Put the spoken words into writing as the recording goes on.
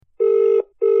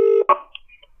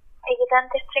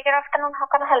Dentistry. Good afternoon. How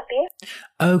can I help you?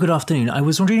 Oh, good afternoon. I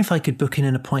was wondering if I could book in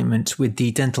an appointment with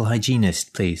the dental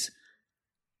hygienist, please.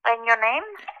 And your name?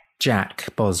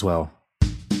 Jack Boswell.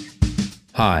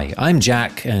 Hi, I'm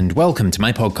Jack, and welcome to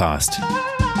my podcast.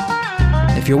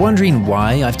 If you're wondering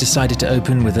why I've decided to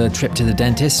open with a trip to the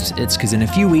dentist, it's because in a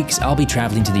few weeks I'll be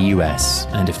travelling to the US,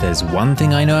 and if there's one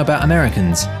thing I know about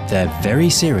Americans, they're very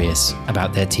serious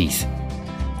about their teeth.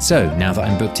 So, now that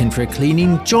I'm booked in for a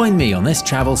cleaning, join me on this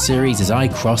travel series as I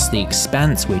cross the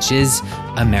expanse which is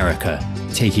America,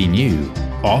 taking you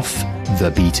off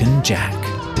the beaten jack.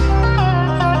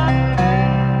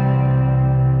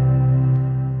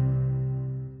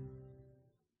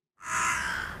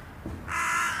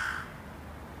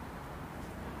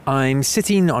 I'm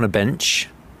sitting on a bench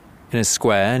in a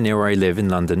square near where I live in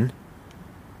London,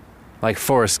 like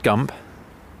Forrest Gump.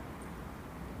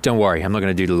 Don't worry, I'm not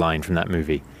going to do the line from that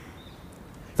movie.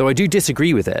 Though I do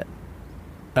disagree with it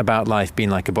about life being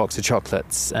like a box of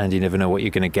chocolates and you never know what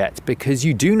you're going to get, because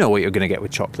you do know what you're going to get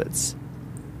with chocolates.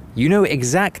 You know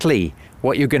exactly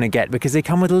what you're going to get because they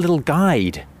come with a little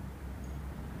guide.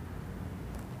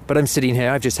 But I'm sitting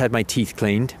here, I've just had my teeth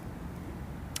cleaned,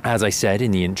 as I said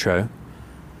in the intro,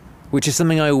 which is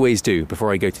something I always do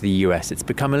before I go to the US. It's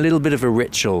become a little bit of a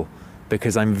ritual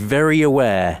because I'm very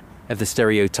aware of the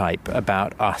stereotype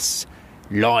about us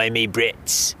limey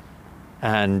Brits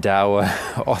and our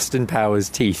Austin Powers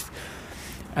teeth.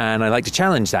 And I like to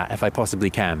challenge that if I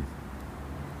possibly can.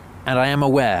 And I am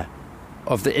aware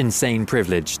of the insane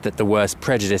privilege that the worst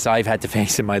prejudice I've had to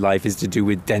face in my life is to do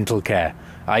with dental care.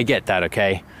 I get that,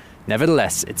 okay?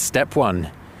 Nevertheless, it's step one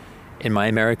in my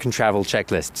American travel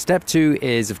checklist. Step two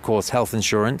is, of course, health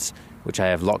insurance, which I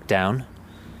have locked down.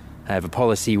 I have a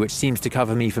policy which seems to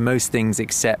cover me for most things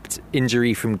except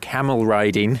injury from camel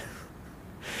riding,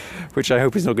 which I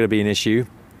hope is not going to be an issue,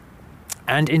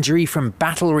 and injury from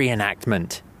battle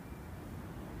reenactment.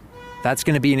 That's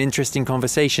going to be an interesting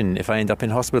conversation if I end up in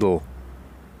hospital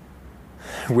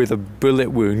with a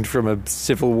bullet wound from a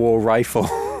Civil War rifle.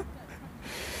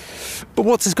 But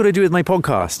what's this got to do with my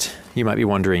podcast, you might be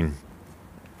wondering?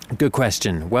 Good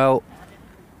question. Well,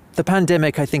 the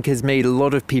pandemic, I think, has made a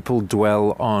lot of people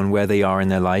dwell on where they are in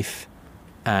their life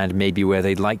and maybe where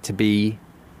they'd like to be.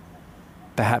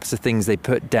 Perhaps the things they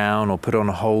put down or put on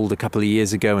hold a couple of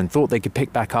years ago and thought they could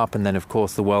pick back up, and then, of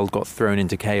course, the world got thrown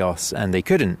into chaos and they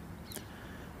couldn't.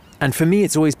 And for me,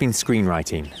 it's always been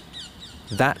screenwriting.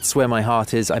 That's where my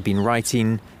heart is. I've been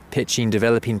writing, pitching,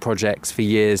 developing projects for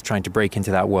years, trying to break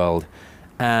into that world.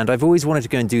 And I've always wanted to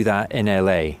go and do that in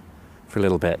LA for a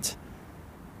little bit.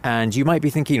 And you might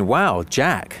be thinking, wow,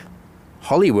 Jack,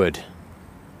 Hollywood,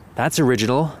 that's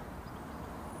original.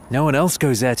 No one else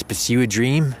goes there to pursue a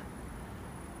dream.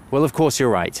 Well, of course you're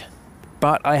right.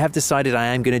 But I have decided I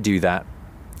am going to do that.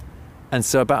 And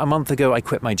so about a month ago, I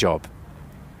quit my job.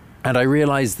 And I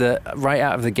realized that right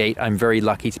out of the gate, I'm very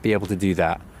lucky to be able to do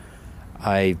that.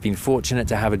 I've been fortunate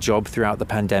to have a job throughout the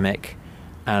pandemic,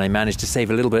 and I managed to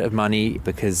save a little bit of money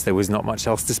because there was not much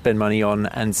else to spend money on.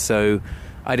 And so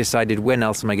I decided, when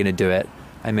else am I going to do it?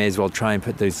 I may as well try and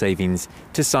put those savings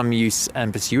to some use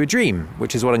and pursue a dream,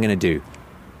 which is what I'm going to do.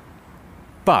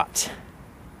 But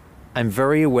I'm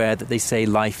very aware that they say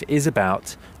life is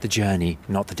about the journey,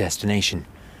 not the destination.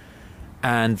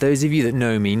 And those of you that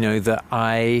know me know that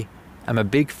I am a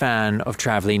big fan of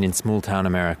traveling in small town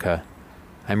America.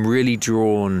 I'm really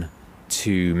drawn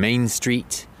to Main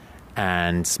Street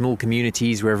and small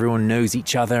communities where everyone knows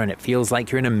each other and it feels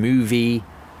like you're in a movie.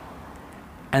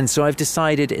 And so I've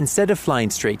decided, instead of flying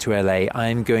straight to LA,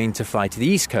 I'm going to fly to the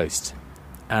East Coast.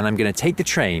 And I'm going to take the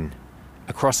train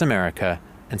across America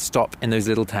and stop in those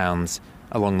little towns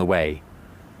along the way.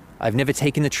 I've never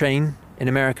taken the train in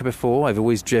America before. I've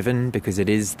always driven because it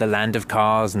is the land of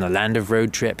cars and the land of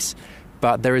road trips.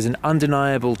 But there is an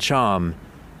undeniable charm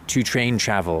to train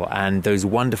travel and those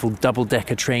wonderful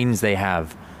double-decker trains they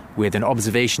have with an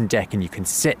observation deck, and you can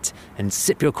sit and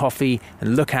sip your coffee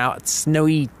and look out at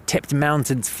snowy tipped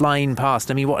mountains flying past.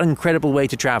 I mean, what an incredible way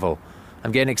to travel.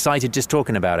 I'm getting excited just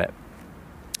talking about it.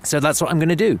 So that's what I'm going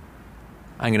to do.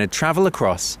 I'm going to travel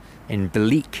across in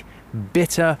bleak,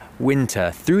 bitter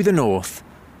winter through the north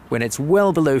when it's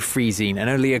well below freezing, and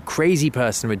only a crazy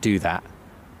person would do that.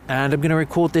 And I'm going to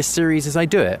record this series as I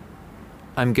do it.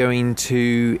 I'm going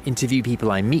to interview people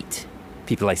I meet,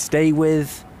 people I stay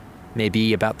with,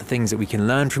 maybe about the things that we can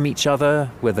learn from each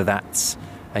other, whether that's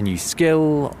a new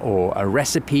skill or a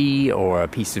recipe or a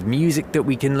piece of music that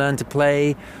we can learn to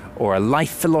play or a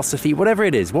life philosophy, whatever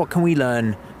it is. What can we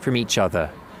learn from each other?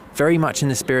 Very much in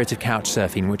the spirit of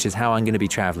Couchsurfing, which is how I'm going to be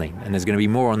traveling. And there's going to be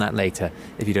more on that later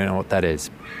if you don't know what that is.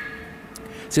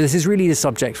 So this is really the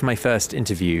subject for my first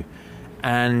interview.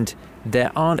 and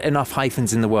there aren't enough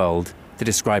hyphens in the world to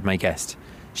describe my guest.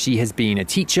 She has been a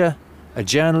teacher, a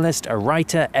journalist, a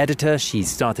writer, editor. She's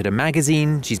started a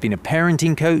magazine. She's been a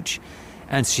parenting coach.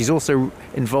 And she's also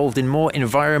involved in more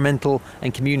environmental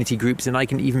and community groups than I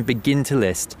can even begin to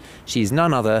list. She's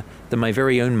none other than my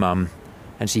very own mum.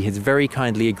 And she has very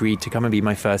kindly agreed to come and be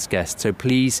my first guest. So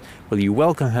please, will you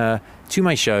welcome her to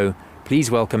my show?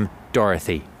 Please welcome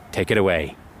Dorothy. Take it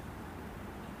away.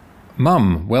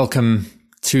 Mum, welcome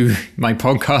to my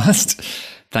podcast.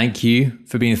 Thank you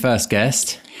for being the first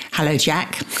guest. Hello,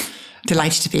 Jack.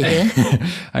 Delighted to be here.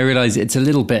 I realise it's a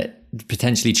little bit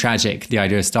potentially tragic, the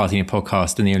idea of starting a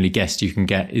podcast and the only guest you can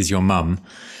get is your mum.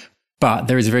 But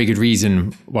there is a very good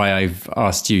reason why I've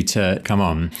asked you to come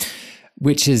on,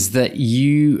 which is that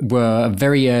you were a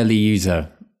very early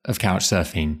user of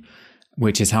Couchsurfing,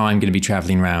 which is how I'm going to be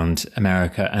traveling around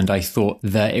America. And I thought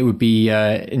that it would be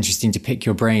interesting to pick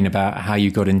your brain about how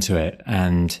you got into it.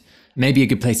 And maybe a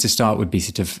good place to start would be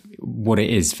sort of what it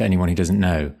is for anyone who doesn't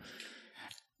know.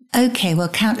 Okay, well,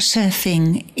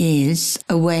 Couchsurfing is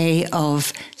a way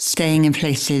of staying in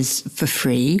places for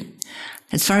free.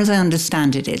 As far as I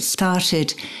understand it, it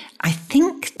started, I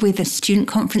think, with a student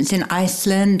conference in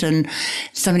Iceland and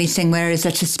somebody saying, where is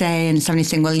there to stay? And somebody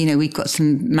saying, well, we've got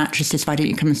some mattresses, why don't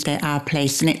you come and stay at our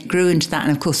place? And it grew into that.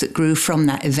 And of course, it grew from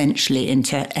that eventually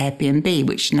into Airbnb,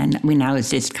 which we now is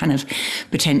this kind of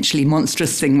potentially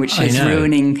monstrous thing, which is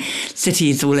ruining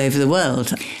cities all over the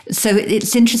world. So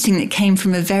it's interesting that it came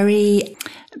from a very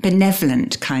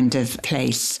benevolent kind of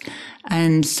place.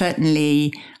 And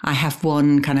certainly I have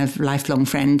one kind of lifelong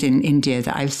friend in India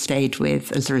that I've stayed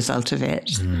with as a result of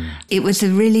it. It was a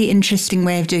really interesting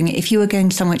way of doing it. If you were going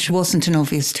somewhere which wasn't an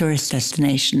obvious tourist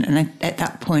destination, and at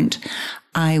that point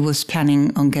I was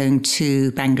planning on going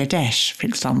to Bangladesh, for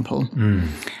example.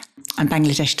 And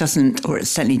Bangladesh doesn't, or it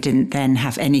certainly didn't then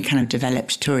have any kind of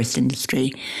developed tourist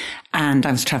industry. And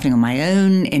I was traveling on my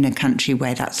own in a country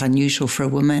where that's unusual for a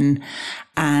woman.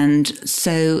 And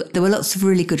so there were lots of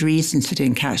really good reasons for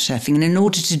doing couchsurfing. And in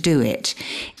order to do it,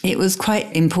 it was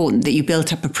quite important that you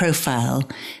built up a profile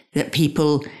that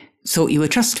people thought you were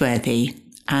trustworthy.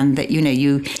 And that,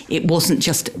 it wasn't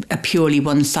just a purely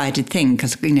one-sided thing,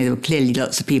 because, there were clearly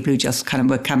lots of people who just kind of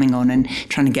were coming on and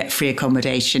trying to get free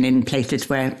accommodation in places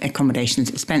where accommodation is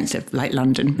expensive, like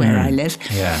London, where I live.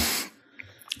 Yeah.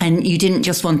 And you didn't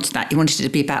just want that. You wanted it to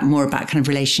be more about kind of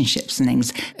relationships and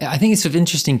things. I think it's sort of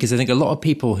interesting because I think a lot of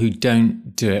people who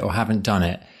don't do it or haven't done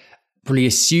it probably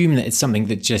assume that it's something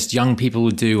that just young people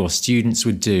would do or students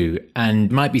would do,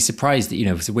 and might be surprised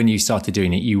that, so when you started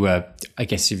doing it, you were, I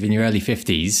guess, in your early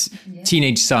 50s,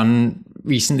 teenage son,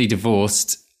 recently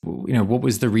divorced. What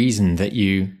was the reason that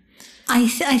you... I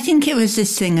think it was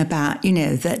this thing about,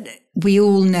 that we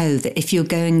all know that if you're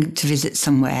going to visit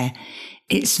somewhere,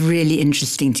 it's really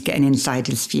interesting to get an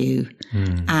insider's view.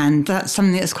 And that's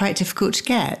something that's quite difficult to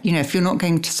get. If you're not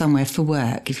going to somewhere for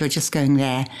work, if you're just going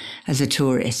there as a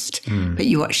tourist, but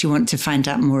you actually want to find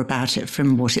out more about it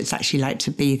from what it's actually like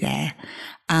to be there.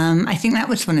 I think that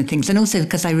was one of the things. And also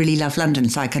because I really love London,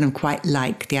 so I kind of quite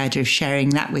like the idea of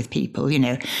sharing that with people.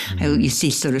 You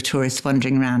see sort of tourists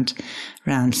wandering around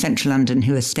central London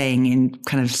who are staying in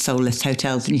kind of soulless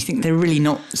hotels, and you think they're really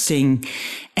not seeing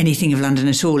anything of London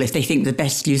at all if they think the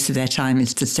best use of their time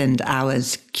is to spend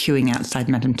hours queuing outside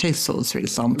Madame Tussauds, for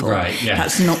example. Right, yeah.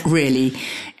 That's not really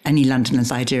any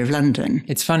Londoner's idea of London.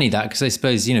 It's funny that, because I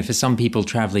suppose, for some people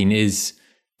travelling is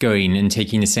going and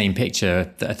taking the same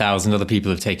picture that 1,000 other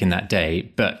people have taken that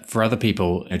day. But for other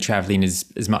people, travelling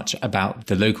is as much about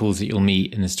the locals that you'll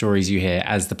meet and the stories you hear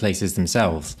as the places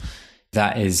themselves.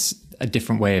 That is a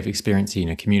different way of experiencing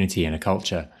a community and a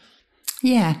culture.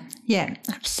 Yeah,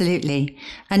 absolutely.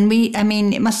 And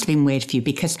it must have been weird for you,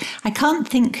 because I can't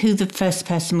think who the first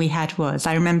person we had was.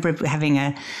 I remember having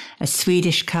a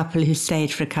Swedish couple who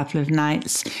stayed for a couple of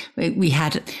nights. We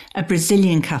had a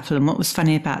Brazilian couple, and what was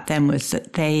funny about them was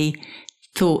that they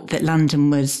thought that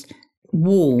London was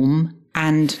warm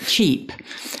and cheap.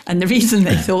 And the reason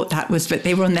they thought that was that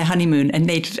they were on their honeymoon and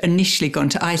they'd initially gone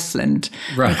to Iceland.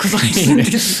 Right. Because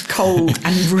Iceland is cold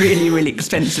and really, really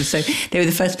expensive. So they were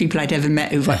the first people I'd ever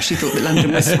met who actually thought that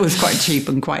London was quite cheap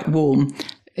and quite warm.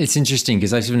 It's interesting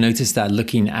because I sort of noticed that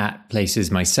looking at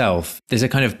places myself, there's a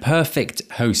kind of perfect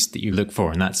host that you look for,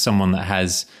 and that's someone that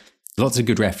has lots of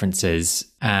good references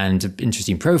and an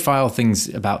interesting profile, things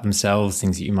about themselves,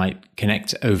 things that you might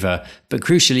connect over. But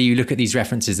crucially, you look at these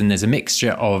references and there's a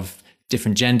mixture of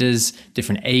different genders,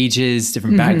 different ages,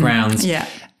 different backgrounds. Yeah.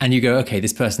 And you go, okay,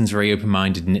 this person's very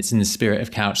open-minded and it's in the spirit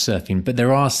of couchsurfing. But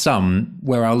there are some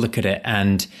where I'll look at it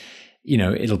and,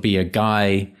 it'll be a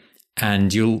guy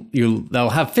and they'll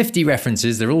have 50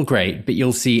 references. They're all great, but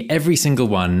you'll see every single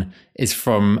one is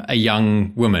from a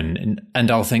young woman. And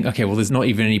I'll think, okay, well, there's not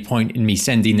even any point in me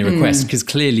sending the request because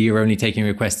clearly you're only taking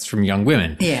requests from young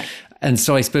women. Yeah. And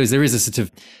so I suppose there is a sort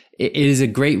of, it is a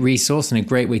great resource and a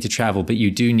great way to travel, but you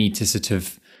do need to sort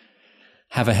of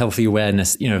have a healthy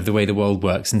awareness, of the way the world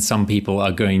works. And some people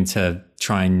are going to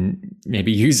try and maybe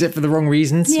use it for the wrong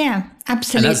reasons. Yeah,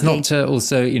 absolutely. And that's not to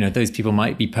also, those people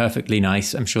might be perfectly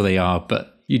nice. I'm sure they are,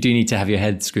 but you do need to have your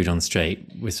head screwed on straight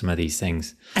with some of these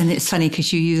things. And it's funny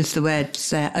because you use the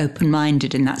words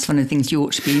open-minded, and that's one of the things you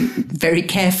ought to be very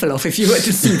careful of if you were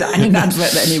to see that in an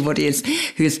advert that anybody is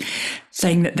who's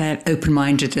saying that they're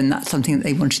open-minded and that's something that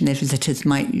they want in their visitors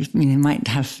might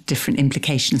have different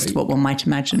implications to what one might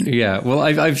imagine. Yeah, well,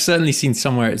 I've certainly seen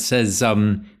somewhere it says,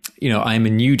 I'm a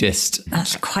nudist.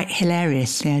 That's quite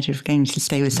hilarious, the idea of going to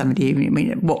stay with somebody. I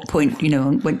mean, at what point,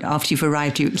 when after you've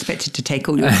arrived, you expected to take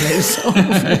all your clothes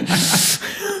off?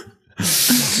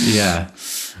 Yeah.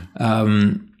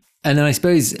 And then I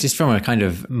suppose just from a kind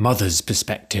of mother's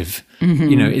perspective,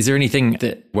 is there anything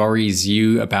that worries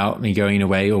you about me going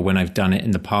away or when I've done it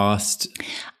in the past?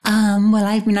 Well,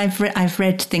 I've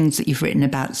read things that you've written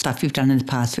about stuff you've done in the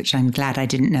past, which I'm glad I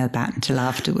didn't know about until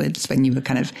afterwards when you were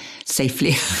kind of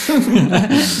safely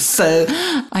home. So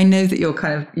I know that you're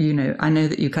kind of, I know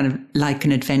that you kind of like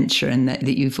an adventure and that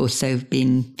you've also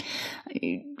been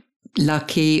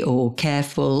lucky or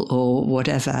careful or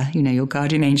whatever. Your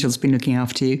guardian angel's been looking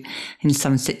after you in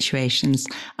some situations.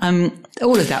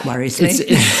 All of that worries me.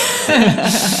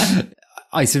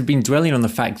 I've sort of been dwelling on the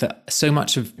fact that so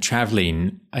much of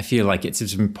traveling, I feel like it's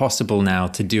impossible now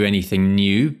to do anything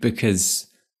new because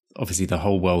obviously the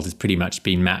whole world has pretty much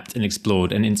been mapped and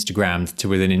explored and Instagrammed to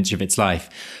within an inch of its life.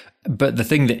 But the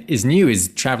thing that is new is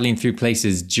traveling through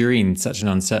places during such an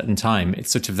uncertain time. It's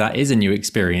sort of, that is a new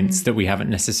experience that we haven't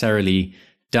necessarily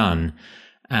done.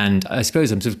 And I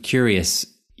suppose I'm sort of curious,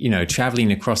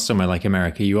 traveling across somewhere like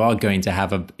America, you are going to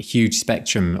have a huge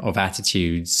spectrum of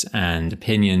attitudes and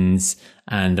opinions.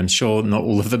 And I'm sure not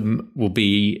all of them will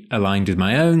be aligned with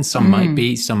my own. Some might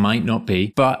be, some might not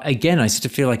be. But again, I sort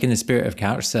of feel like in the spirit of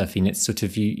couchsurfing, it's sort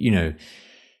of,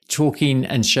 talking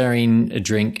and sharing a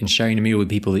drink and sharing a meal with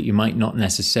people that you might not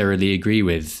necessarily agree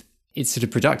with. It's sort of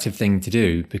a productive thing to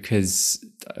do because,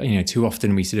 too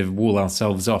often we sort of wall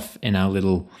ourselves off in our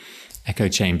little echo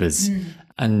chambers.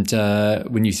 And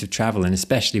when you sort of travel, and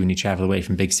especially when you travel away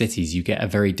from big cities, you get a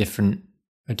very different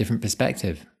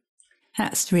perspective.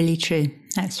 That's really true.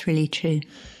 That's really true.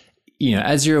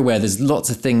 As you're aware, there's lots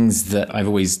of things that I've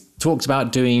always talked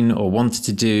about doing or wanted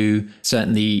to do.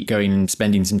 Certainly going and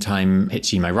spending some time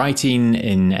pitching my writing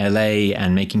in LA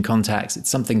and making contacts. It's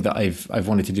something that I've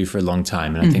wanted to do for a long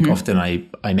time. And I think often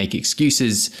I make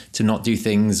excuses to not do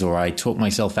things or I talk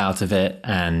myself out of it.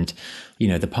 And,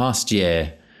 the past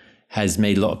year has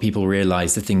made a lot of people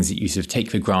realize the things that you sort of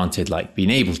take for granted, like being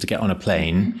able to get on a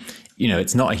plane.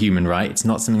 It's not a human right. It's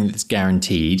not something that's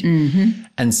guaranteed.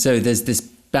 And so there's this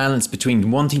balance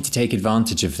between wanting to take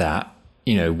advantage of that,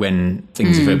 when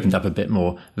things have opened up a bit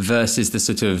more, versus the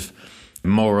sort of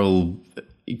moral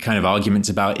kind of arguments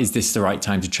about, is this the right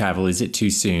time to travel? Is it too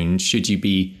soon? Should you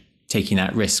be taking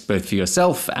that risk both for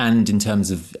yourself and in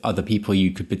terms of other people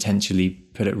you could potentially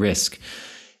put at risk?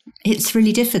 It's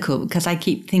really difficult because I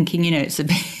keep thinking, it's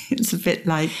a bit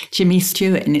like Jimmy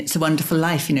Stewart in It's a Wonderful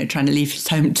Life, trying to leave his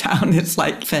hometown. It's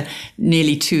like for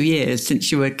nearly 2 years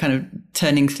since you were kind of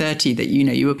turning 30 that,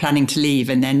 you were planning to leave,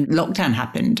 and then lockdown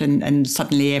happened and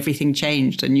suddenly everything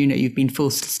changed. And, you've been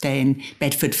forced to stay in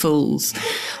Bedford Falls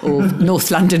or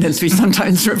North London, as we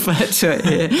sometimes refer to it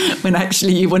here, when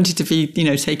actually you wanted to be,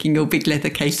 taking your big leather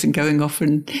case and going off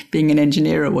and being an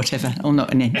engineer or whatever, or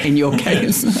not in your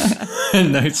case.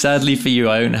 No, sadly for you,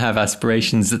 I don't have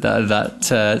aspirations that are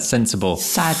that sensible.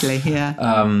 Sadly, yeah.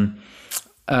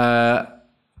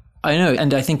 I know.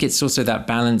 And I think it's also that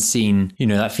balancing,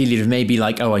 that feeling of maybe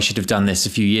like, oh, I should have done this a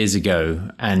few years ago.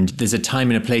 And there's a time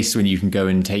and a place when you can go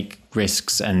and take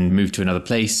risks and move to another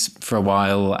place for a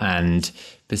while and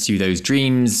pursue those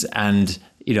dreams. And,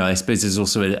 I suppose there's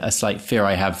also a slight fear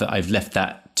I have that I've left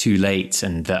that too late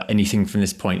and that anything from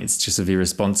this point, it's just sort of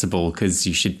irresponsible because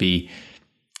you should be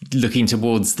looking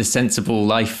towards the sensible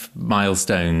life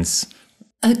milestones.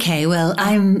 Okay, well,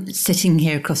 I'm sitting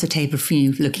here across the table from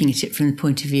you looking at it from the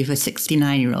point of view of a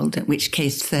 69-year-old, in which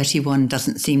case 31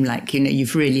 doesn't seem like,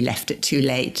 you've really left it too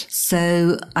late.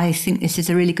 So I think this is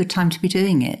a really good time to be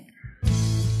doing it.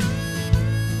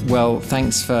 Well,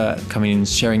 thanks for coming and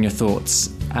sharing your thoughts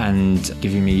and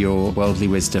giving me your worldly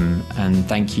wisdom. And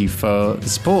thank you for the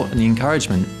support and the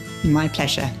encouragement. My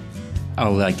pleasure.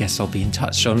 I guess I'll be in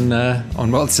touch on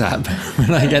WhatsApp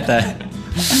when I get there.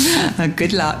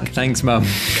 Good luck. Thanks, Mum.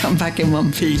 Come back in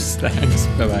one piece. Thanks.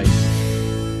 Bye-bye.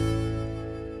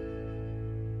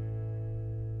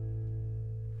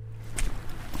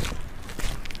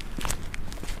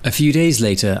 A few days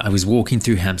later, I was walking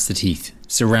through Hampstead Heath,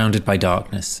 surrounded by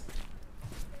darkness.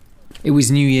 It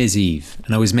was New Year's Eve,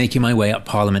 and I was making my way up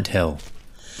Parliament Hill.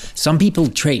 Some people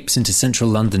traipse into central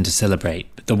London to celebrate,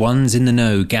 but the ones in the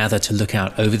know gather to look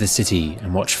out over the city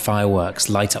and watch fireworks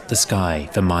light up the sky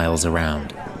for miles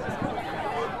around.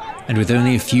 And with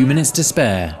only a few minutes to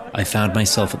spare, I found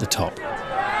myself at the top.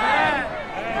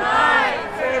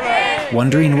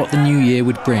 Wondering what the new year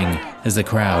would bring as the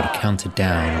crowd counted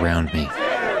down around me.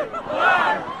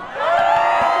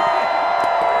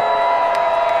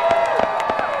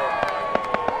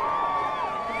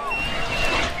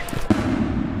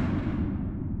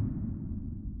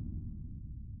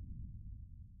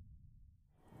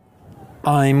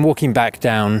 I'm walking back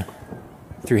down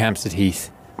through Hampstead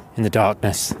Heath in the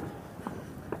darkness.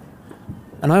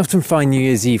 And I often find New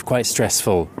Year's Eve quite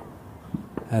stressful.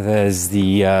 There's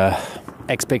the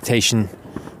expectation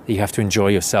that you have to enjoy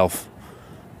yourself,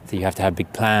 that you have to have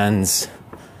big plans.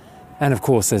 And of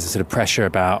course there's a sort of pressure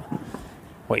about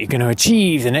what you're going to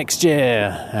achieve the next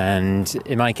year. And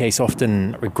in my case,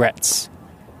 often regrets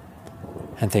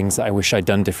and things that I wish I'd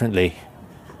done differently.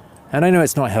 And I know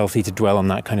it's not healthy to dwell on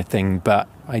that kind of thing, but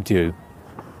I do.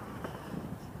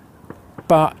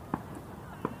 But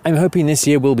I'm hoping this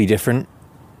year will be different.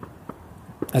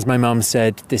 As my mum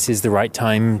said, this is the right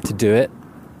time to do it.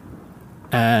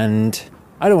 And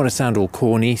I don't want to sound all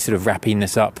corny, sort of wrapping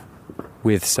this up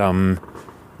with some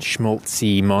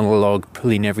schmaltzy monologue,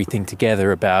 pulling everything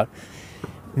together about,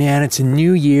 man, it's a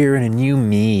new year and a new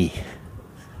me.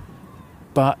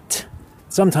 But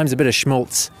sometimes a bit of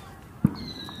schmaltz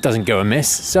doesn't go amiss,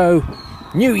 so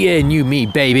new year, new me,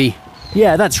 baby.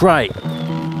 Yeah, that's right.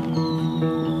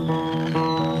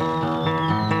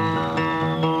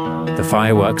 The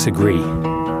fireworks agree.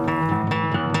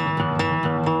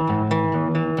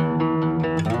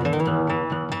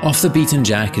 Off the Beaten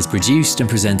Jack is produced and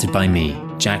presented by me,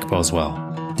 Jack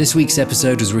Boswell. This week's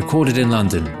episode was recorded in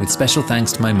London with special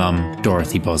thanks to my mum,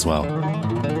 Dorothy Boswell.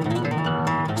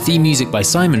 Theme music by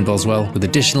Simon Boswell with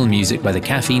additional music by the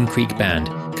Caffeine Creek Band,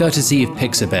 courtesy of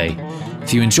Pixabay.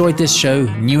 If you enjoyed this show,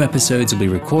 new episodes will be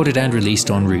recorded and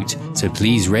released en route, so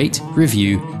please rate,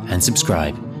 review, and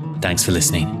subscribe. Thanks for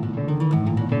listening.